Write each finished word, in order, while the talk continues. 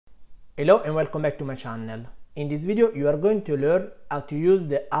Hello and welcome back to my channel. In this video you are going to learn how to use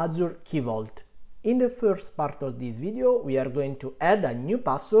the Azure Key Vault. In the first part of this video we are going to add a new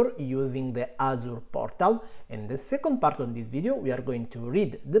password using the Azure portal, and the second part of this video we are going to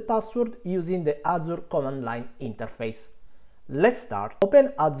read the password using the Azure command line interface. Let's start.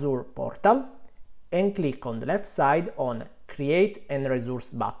 Open Azure portal and click on the left side on Create and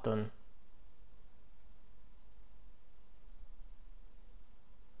Resource button.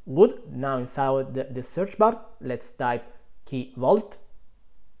 Good. Now inside the search bar, let's type Key Vault.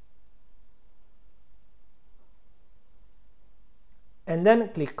 And then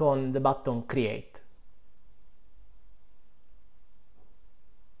click on the button Create.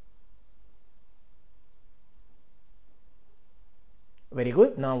 Very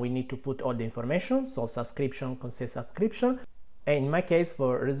good. Now we need to put all the information, so subscription, consent subscription. And in my case,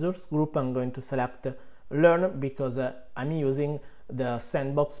 for resource group, I'm going to select Learn because I'm using the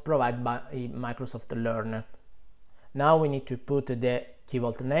sandbox provided by Microsoft Learn. Now we need to put the Key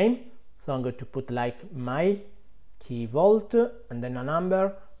Vault name, so I'm going to put like my Key Vault and then a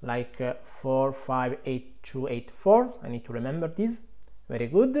number like 458284. I need to remember this. Very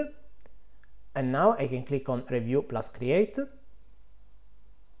good. And now I can click on Review plus Create.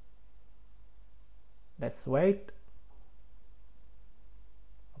 Let's wait.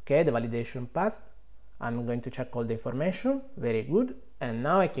 Okay, the validation passed. I'm going to check all the information. Very good. And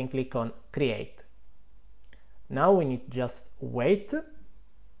now I can click on Create. Now we need just wait.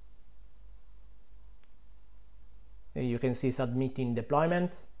 You can see submitting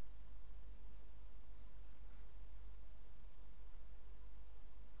deployment.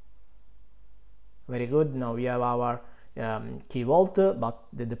 Very good. Now we have our Key Vault, but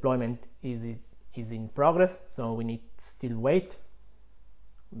the deployment is in progress, so we need still wait.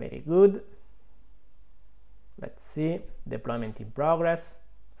 Very good. Let's see, deployment in progress,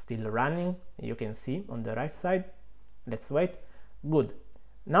 still running, you can see on the right side. Let's wait. Good.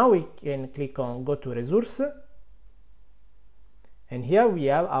 Now we can click on Go to Resource, and here we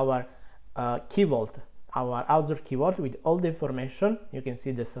have our Key Vault, our Azure Key Vault with all the information. You can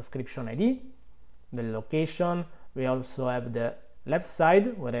see the subscription ID, the location. We also have the left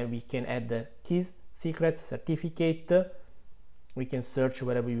side where we can add the keys, secret, certificate. We can search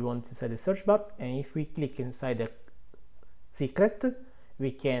wherever we want inside the search bar, and if we click inside the secret,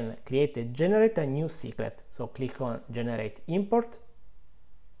 we can generate a new secret. So click on Generate Import,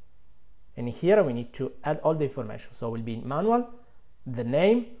 and here we need to add all the information. So it will be manual. The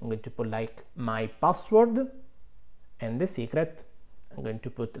name, I'm going to put like my password, and the secret, I'm going to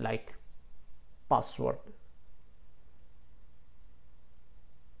put like password.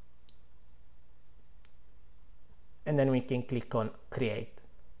 And then we can click on Create.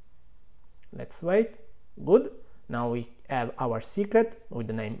 Let's wait. Good. Now we have our secret with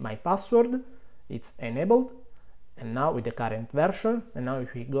the name my password. It's enabled. And now with the current version, and now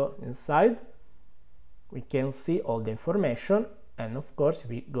if we go inside, we can see all the information. And of course, if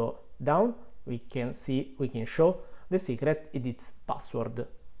we go down, we can show the secret, its password.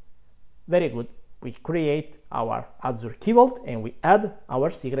 Very good. We create our Azure Key Vault and we add our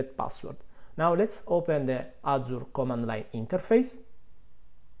secret password. Now let's open the Azure command line interface.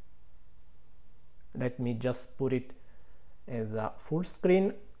 Let me just put it as a full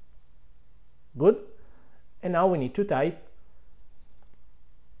screen. Good. And now we need to type.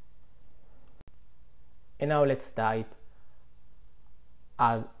 And now let's type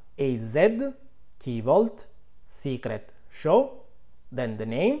as AZ Key Vault secret show, then the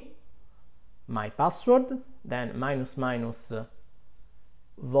name, my password, then --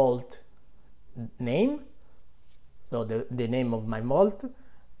 vault name, so the name of my vault,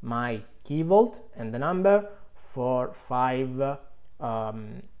 my Key Vault, and the number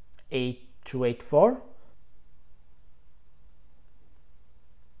 458284.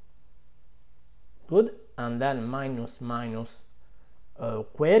 Good. And then --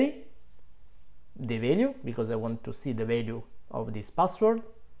 query the value, because I want to see the value of this password,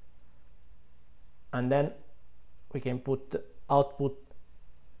 and then we can put output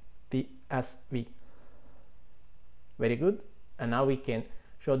PSV. Very good. And now we can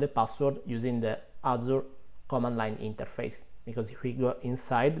show the password using the Azure command line interface, because if we go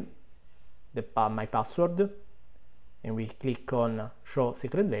inside my password and we click on show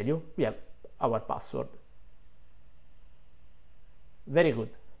secret value, we have our password. Very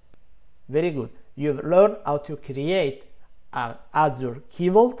good. Very good. You've learned how to create an Azure Key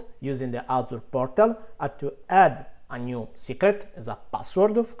Vault using the Azure portal, how to add a new secret as a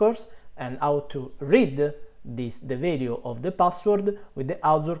password, of course, and how to read the value of the password with the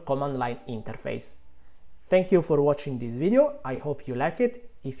Azure command line interface. Thank you for watching this video. I hope you like it.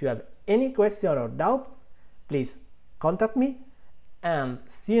 If you have any question or doubt, please contact me, and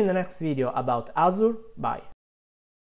see you in the next video about Azure. Bye.